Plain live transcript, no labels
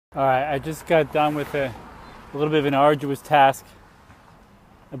All right, I just got done with a little bit of an arduous task.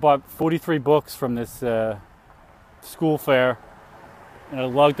 I bought 43 books from this school fair, and I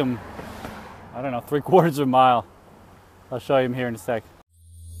lugged them, I don't know, 3/4 of a mile. I'll show you them here in a sec.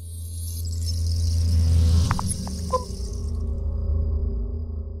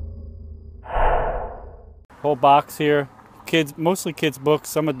 Whole box here, kids, mostly kids books,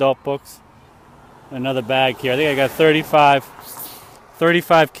 some adult books. Another bag here. I think I got 35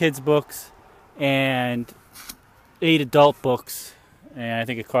 kids books and 8 adult books, and I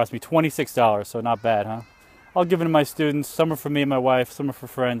think it cost me $26, so not bad, huh? I'll give them to my students. Some are for me and my wife, some are for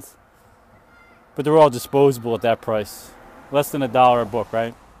friends. But they're all disposable at that price. Less than $1 a book,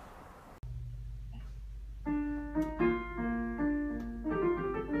 right?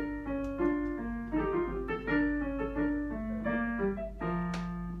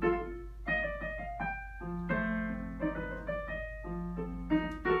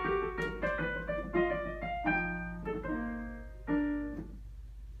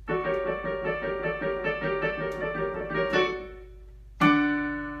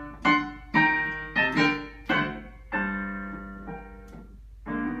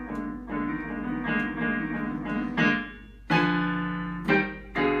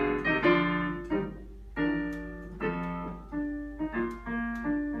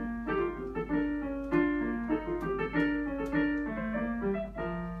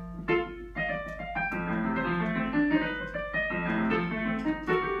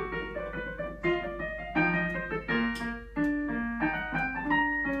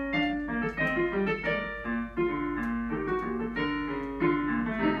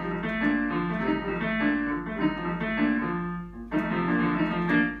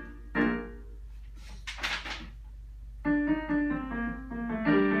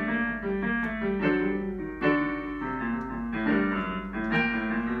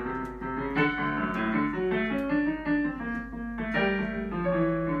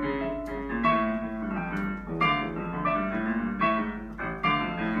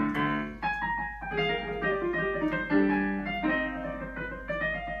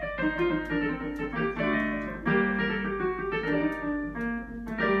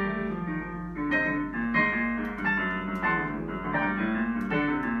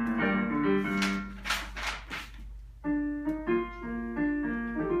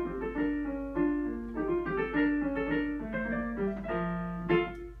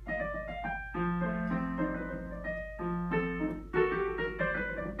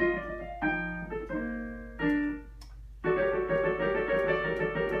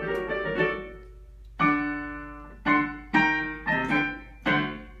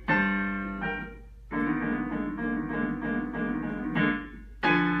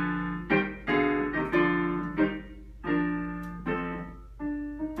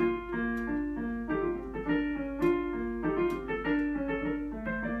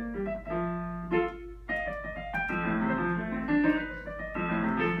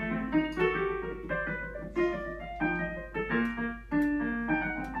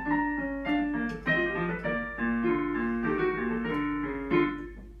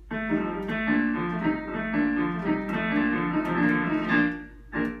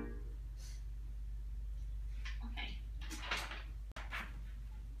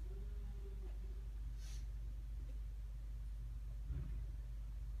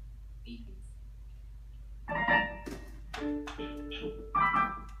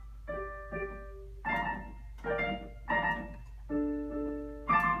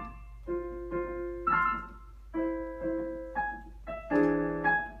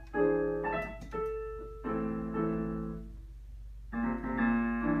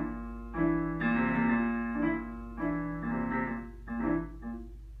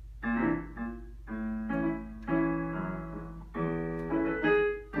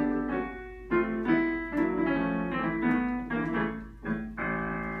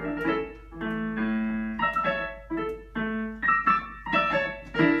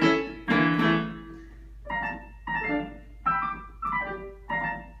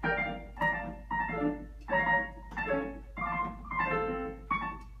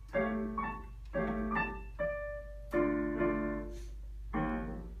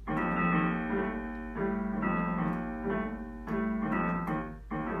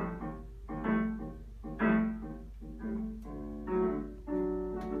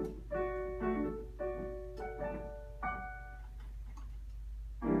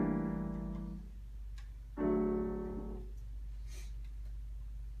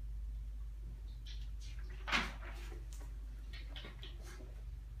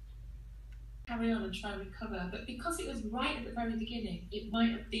 carry on and try and recover. But because it was right at the very beginning, it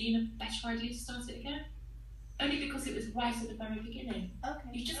might have been a better idea to start it again. Only because it was right at the very beginning. Okay.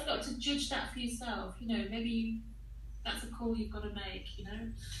 You've just got to judge that for yourself. You know, maybe that's a call you've got to make, you know.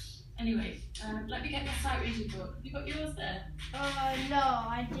 Anyway, let me get my sight reading book. Have you got yours there? No,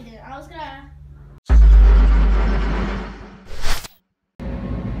 I didn't. I was gonna...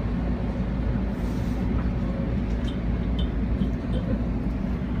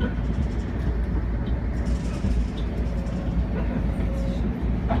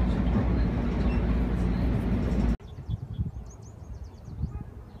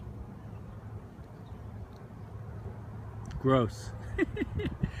 Gross.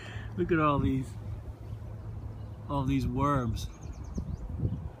 Look at all these worms.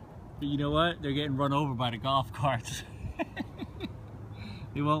 But you know what? They're getting run over by the golf carts.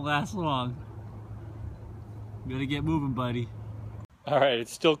 They won't last long. You gotta get moving, buddy. All right,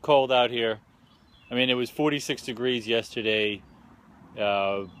 it's still cold out here. I mean, it was 46 degrees yesterday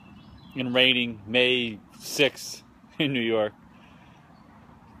and raining May 6th in New York.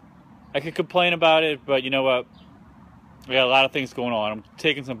 I could complain about it, but you know what? We got a lot of things going on. I'm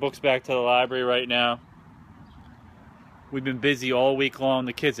taking some books back to the library right now. We've been busy all week long.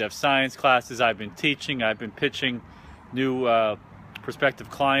 The kids have science classes. I've been teaching. I've been pitching new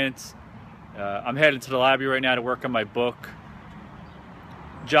prospective clients. I'm headed to the library right now to work on my book.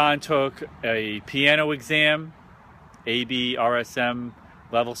 John took a piano exam, AB, RSM,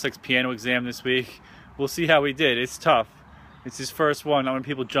 level 6 piano exam this week. We'll see how he did. It's tough. It's his first one. Not many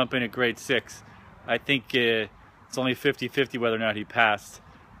people jump in at grade 6. I think it's only 50-50 whether or not he passed.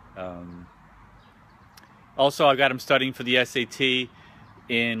 Also, I've got him studying for the SAT.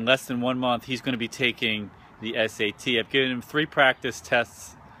 In less than 1 month, he's going to be taking the SAT. I've given him 3 practice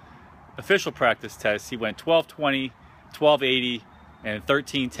tests, official practice tests. He went 1220, 1280, and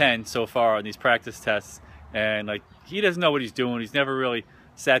 1310 so far on these practice tests. And like, he doesn't know what he's doing. He's never really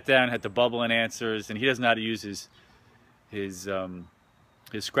sat down, had to bubble in answers, and he doesn't know how to use his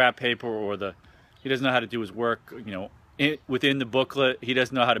scrap paper or he doesn't know how to do his work, you know, within the booklet. He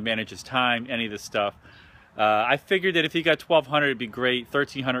doesn't know how to manage his time, any of this stuff. I figured that if he got 1200, it'd be great.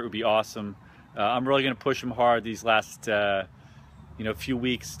 1300 would be awesome. I'm really going to push him hard these last, few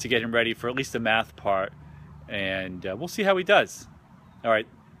weeks to get him ready for at least the math part, and we'll see how he does. All right,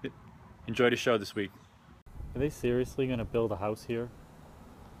 enjoy the show this week. Are they seriously going to build a house here,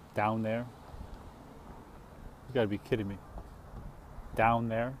 down there? You got to be kidding me. Down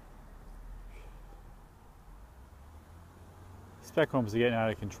there? Spec homes are getting out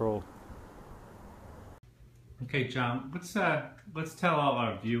of control. Okay, John, let's tell all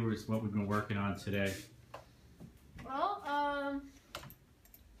our viewers what we've been working on today. Well,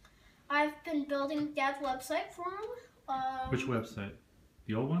 I've been building Dad's website for him. Which website?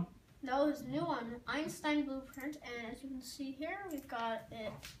 The old one? No, his new one, Einstein Blueprint, and as you can see here, we've got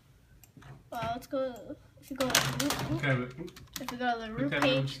it. Let's go. If you go to the root, if you go to the root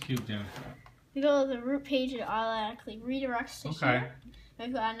page, cube down. If you go to the root page, it automatically redirects to here.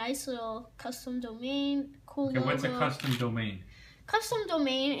 We've got a nice little custom domain, cool logo. What's a custom domain? Custom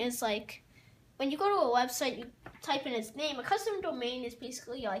domain is like, when you go to a website, you type in its name. A custom domain is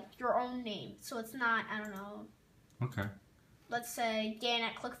basically like your own name. So it's not, I don't know. Okay. Let's say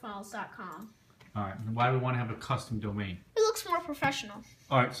dan@clickfunnels.com. All right. And why do we want to have a custom domain? It looks more professional.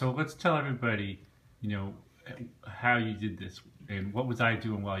 All right. So let's tell everybody, how you did this and what was I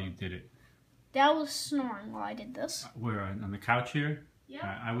doing while you did it. Dad was snoring while I did this. Where, on the couch here?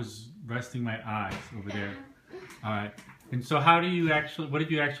 Yeah. I was resting my eyes over there. All right. And so what did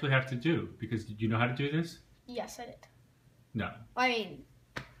you actually have to do? Because did you know how to do this? Yes, I did. No. I mean,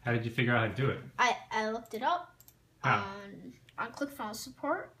 how did you figure out how to do it? I looked it up on ClickFunnels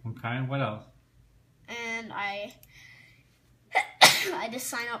support. Okay, and what else? And I just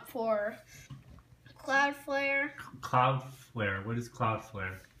sign up for Cloudflare. Cloudflare. What is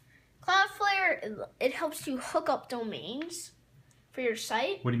Cloudflare? Cloudflare, it helps you hook up domains for your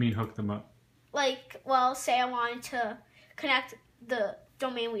site. What do you mean hook them up? Like, well, say I wanted to connect the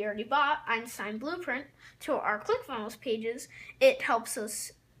domain we already bought, Einstein Blueprint, to our ClickFunnels pages. It helps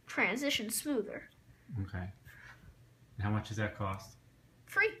us transition smoother. Okay. And how much does that cost?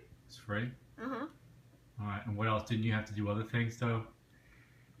 Free. It's free? Uh-huh. All right. And what else? Didn't you have to do other things, though?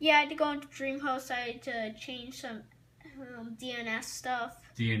 Yeah, I had to go into DreamHost. I had to change some DNS stuff.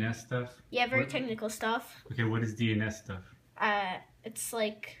 DNS stuff? Yeah, very technical stuff. Okay, what is DNS stuff? It's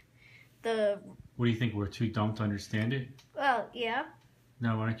like the... What do you think, we're too dumb to understand it? Well, yeah.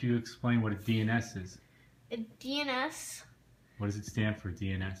 No, why don't you explain what a DNS is? A DNS... What does it stand for,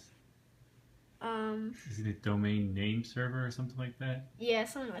 DNS? Is it a domain name server or something like that? Yeah,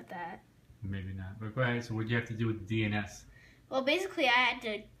 something like that. Maybe not. But go ahead. So what do you have to do with the DNS? Well, basically,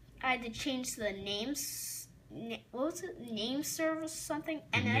 I had to change the names. What was it? Name service something?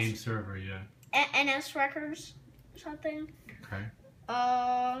 The name server, yeah. NS records something. Okay.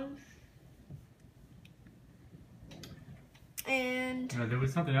 And No, there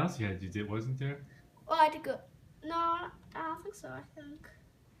was something else you had to do, wasn't there? well, I had to go. No, I don't think so. I think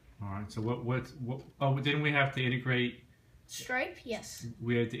All right. So what? Oh, didn't we have to integrate? Stripe. Yes.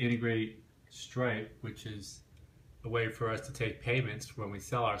 We had to integrate Stripe, which is a way for us to take payments when we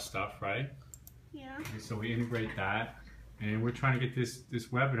sell our stuff, right? Yeah. And so we integrate that, and we're trying to get this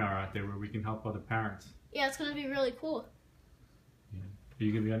webinar out there where we can help other parents. Yeah, it's gonna be really cool. Yeah. Are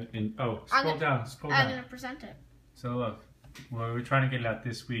you gonna be on? And Scroll I'm down. I'm gonna present it. So look, well, we're trying to get it out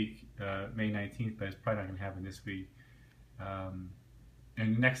this week, May 19th, but it's probably not gonna happen this week. And the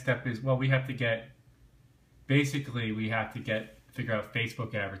next step is, well, we have to figure out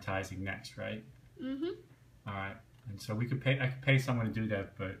Facebook advertising next, right? Mhm. All right. And so I could pay someone to do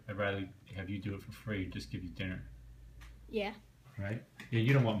that, but I'd rather have you do it for free and just give you dinner. Yeah. Right? Yeah,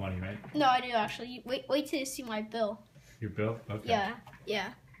 you don't want money, right? No, I do actually. Wait till you see my bill. Your bill? Okay. Yeah.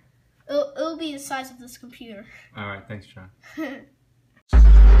 Yeah. It'll be the size of this computer. All right. Thanks, John.